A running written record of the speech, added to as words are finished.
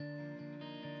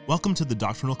Welcome to the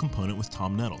Doctrinal Component with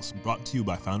Tom Nettles, brought to you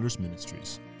by Founders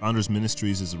Ministries. Founders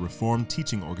Ministries is a Reformed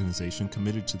teaching organization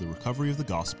committed to the recovery of the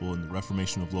gospel and the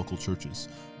reformation of local churches.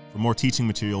 For more teaching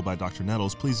material by Dr.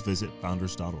 Nettles, please visit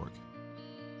founders.org.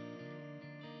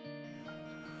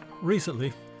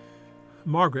 Recently,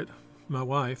 Margaret, my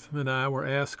wife, and I were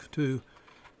asked to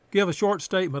give a short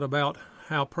statement about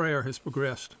how prayer has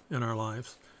progressed in our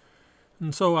lives.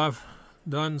 And so I've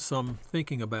done some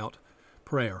thinking about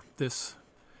prayer. This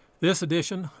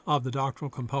edition of the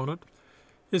Doctrinal Component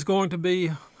is going to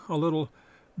be a little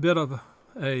bit of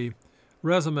a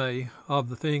resume of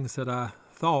the things that I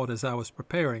thought as I was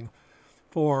preparing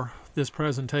for this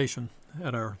presentation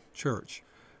at our church.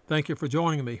 Thank you for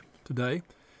joining me today,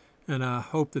 and I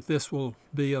hope that this will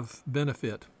be of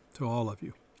benefit to all of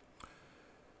you.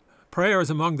 Prayer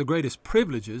is among the greatest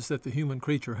privileges that the human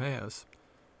creature has.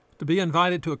 To be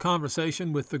invited to a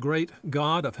conversation with the great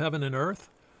God of heaven and earth,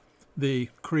 the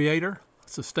Creator,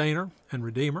 Sustainer, and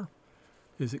Redeemer,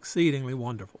 is exceedingly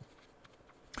wonderful.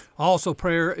 Also,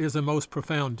 prayer is a most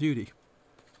profound duty.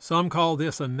 Some call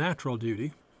this a natural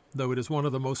duty, though it is one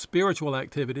of the most spiritual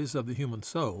activities of the human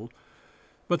soul,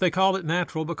 but they call it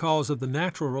natural because of the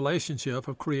natural relationship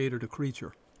of Creator to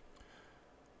creature.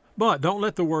 But don't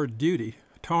let the word duty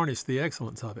tarnish the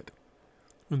excellence of it.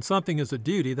 When something is a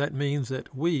duty, that means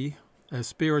that we, as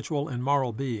spiritual and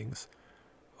moral beings,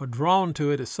 are drawn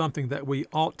to it as something that we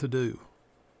ought to do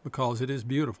because it is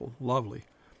beautiful, lovely,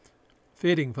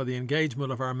 fitting for the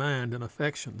engagement of our mind and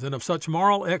affections, and of such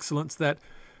moral excellence that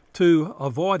to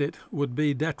avoid it would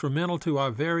be detrimental to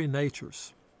our very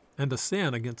natures and a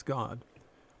sin against God.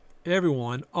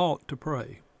 Everyone ought to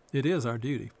pray. It is our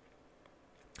duty.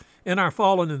 In our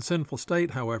fallen and sinful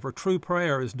state, however, true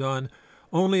prayer is done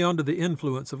only under the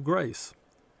influence of grace.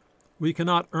 We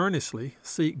cannot earnestly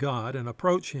seek God and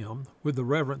approach Him with the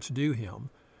reverence due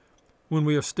Him when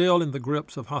we are still in the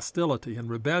grips of hostility and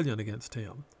rebellion against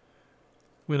Him,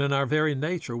 when in our very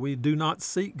nature we do not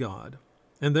seek God,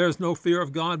 and there is no fear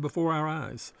of God before our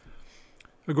eyes.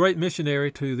 A great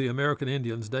missionary to the American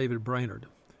Indians, David Brainerd,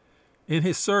 in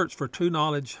his search for true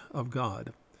knowledge of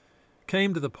God,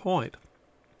 came to the point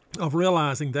of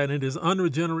realizing that in his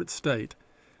unregenerate state,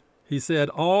 he said,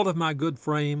 all of my good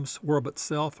frames were but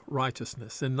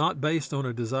self-righteousness and not based on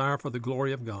a desire for the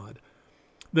glory of God.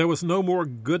 There was no more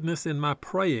goodness in my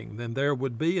praying than there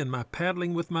would be in my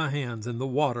paddling with my hands in the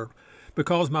water,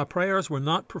 because my prayers were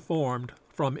not performed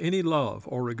from any love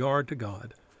or regard to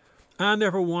God. I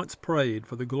never once prayed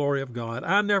for the glory of God.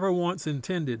 I never once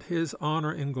intended His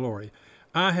honor and glory.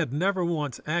 I had never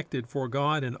once acted for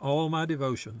God in all my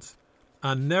devotions.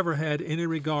 I never had any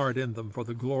regard in them for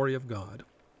the glory of God.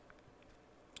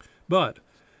 But,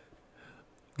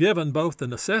 given both the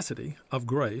necessity of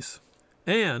grace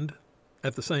and,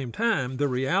 at the same time, the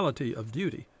reality of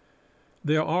duty,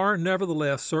 there are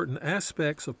nevertheless certain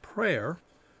aspects of prayer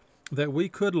that we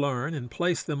could learn and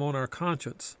place them on our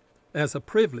conscience as a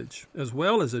privilege as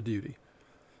well as a duty,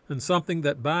 and something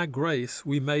that by grace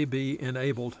we may be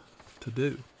enabled to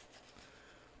do.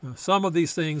 Now, some of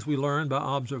these things we learn by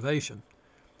observation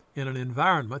in an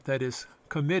environment that is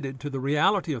committed to the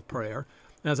reality of prayer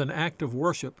as an act of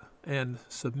worship and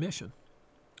submission.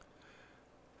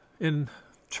 In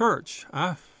church,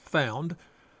 I found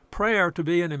prayer to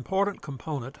be an important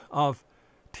component of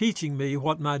teaching me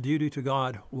what my duty to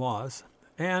God was,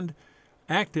 and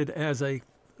acted as a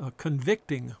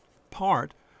convicting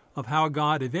part of how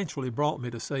God eventually brought me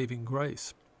to saving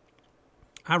grace.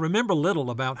 I remember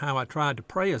little about how I tried to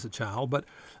pray as a child, but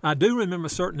I do remember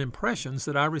certain impressions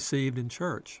that I received in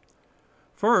church.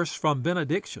 First, from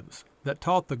benedictions that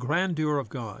taught the grandeur of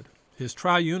God, His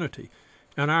triunity,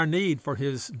 and our need for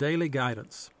His daily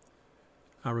guidance.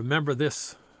 I remember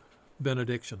this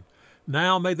benediction.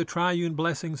 Now may the triune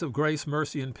blessings of grace,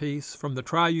 mercy, and peace from the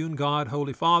triune God,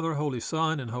 Holy Father, Holy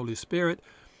Son, and Holy Spirit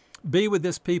be with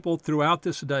this people throughout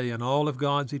this day and all of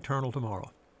God's eternal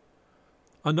tomorrow.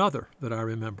 Another that I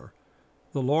remember.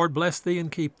 The Lord bless thee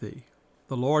and keep thee.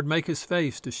 The Lord make His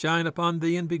face to shine upon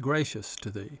thee and be gracious to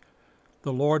thee.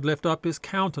 The Lord lift up His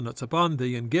countenance upon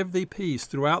thee and give thee peace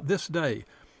throughout this day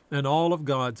and all of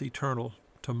God's eternal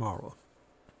tomorrow.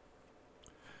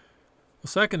 The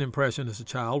second impression as a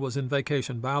child was in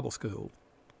Vacation Bible School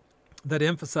that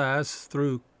emphasized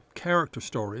through character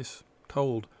stories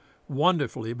told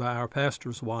wonderfully by our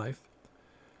pastor's wife,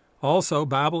 also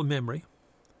Bible memory,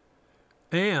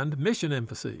 and mission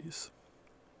emphases.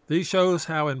 These showed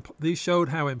how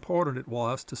important it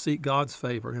was to seek God's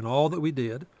favor in all that we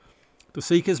did, to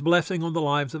seek His blessing on the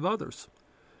lives of others.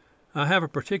 I have a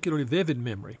particularly vivid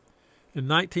memory. In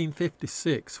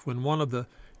 1956, when one of the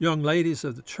young ladies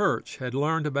of the church had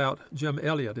learned about Jim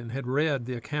Elliot and had read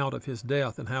the account of his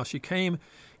death and how she came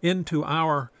into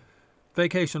our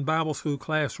Vacation Bible School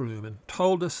classroom and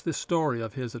told us the story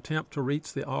of his attempt to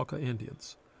reach the Auca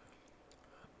Indians.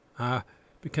 I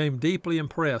became deeply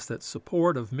impressed that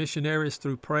support of missionaries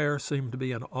through prayer seemed to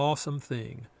be an awesome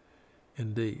thing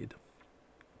indeed.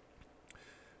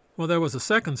 Well, there was a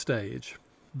second stage,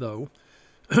 though,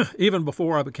 even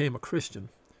before I became a Christian,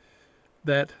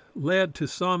 that led to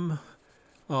some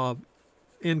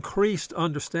increased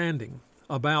understanding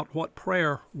about what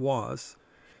prayer was.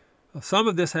 Some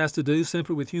of this has to do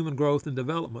simply with human growth and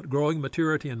development, growing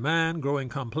maturity in mind, growing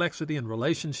complexity in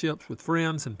relationships with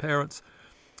friends and parents,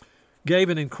 gave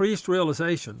an increased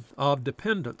realization of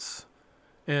dependence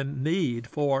and need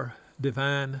for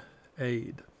divine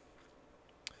aid.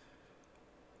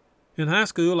 In high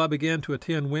school, I began to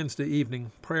attend Wednesday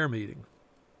evening prayer meeting.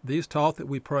 These taught that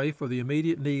we pray for the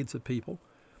immediate needs of people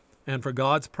and for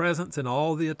God's presence in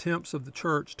all the attempts of the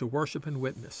church to worship and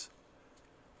witness.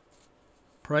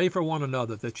 Pray for one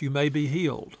another that you may be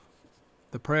healed.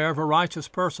 The prayer of a righteous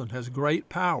person has great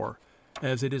power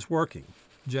as it is working,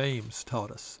 James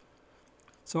taught us.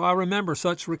 So I remember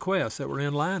such requests that were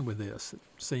in line with this. It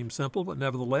seemed simple, but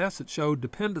nevertheless it showed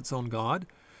dependence on God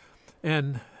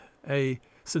and a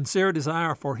sincere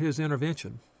desire for His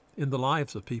intervention in the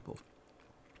lives of people.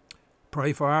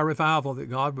 Pray for our revival that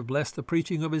God would bless the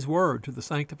preaching of His Word to the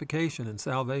sanctification and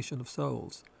salvation of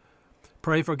souls.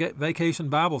 Pray for Vacation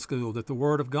Bible School that the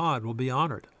Word of God will be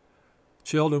honored.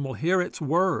 Children will hear its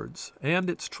words and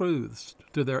its truths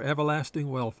to their everlasting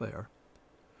welfare.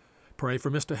 Pray for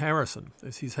Mr. Harrison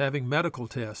as he's having medical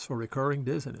tests for recurring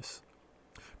dizziness.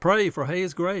 Pray for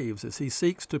Hayes Graves as he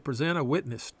seeks to present a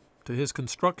witness to his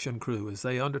construction crew as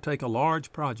they undertake a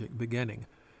large project beginning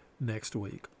next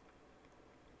week.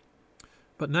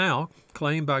 But now,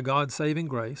 claimed by God's saving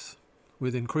grace,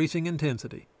 with increasing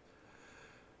intensity,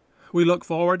 we look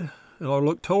toward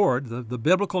the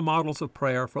biblical models of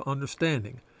prayer for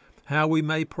understanding how we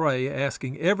may pray,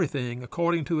 asking everything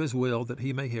according to His will that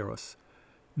He may hear us,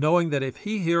 knowing that if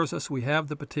He hears us, we have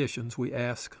the petitions we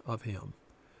ask of Him.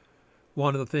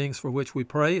 One of the things for which we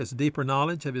pray is deeper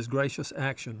knowledge of His gracious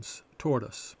actions toward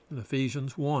us. In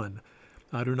Ephesians 1,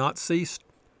 I do not cease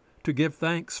to give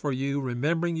thanks for you,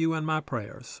 remembering you in my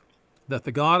prayers, that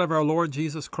the God of our Lord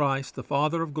Jesus Christ, the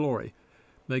Father of glory,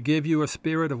 may give you a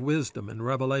spirit of wisdom and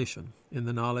revelation in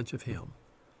the knowledge of Him.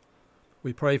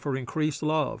 We pray for increased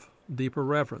love, deeper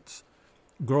reverence,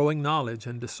 growing knowledge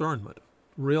and discernment,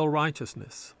 real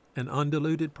righteousness, and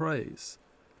undiluted praise.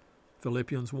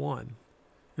 Philippians 1.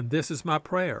 And this is my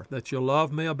prayer, that your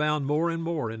love may abound more and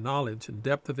more in knowledge and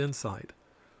depth of insight,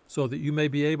 so that you may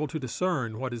be able to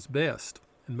discern what is best,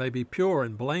 and may be pure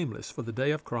and blameless for the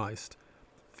day of Christ,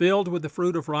 filled with the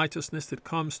fruit of righteousness that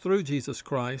comes through Jesus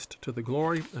Christ to the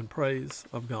glory and praise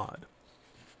of God.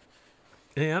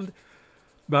 And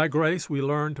by grace we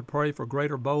learn to pray for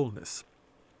greater boldness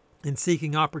in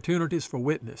seeking opportunities for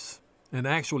witness and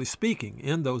actually speaking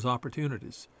in those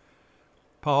opportunities.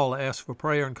 Paul asks for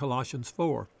prayer in Colossians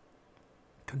 4.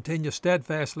 Continue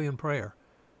steadfastly in prayer,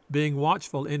 being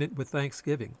watchful in it with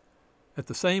thanksgiving. At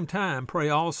the same time, pray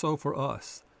also for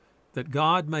us, that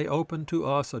God may open to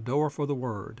us a door for the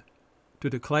Word, to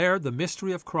declare the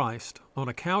mystery of Christ, on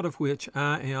account of which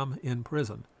I am in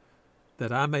prison,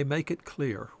 that I may make it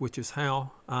clear, which is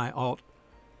how I ought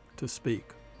to speak.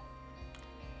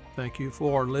 Thank you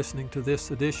for listening to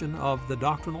this edition of The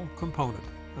Doctrinal Component.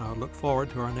 I look forward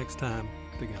to our next time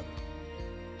together.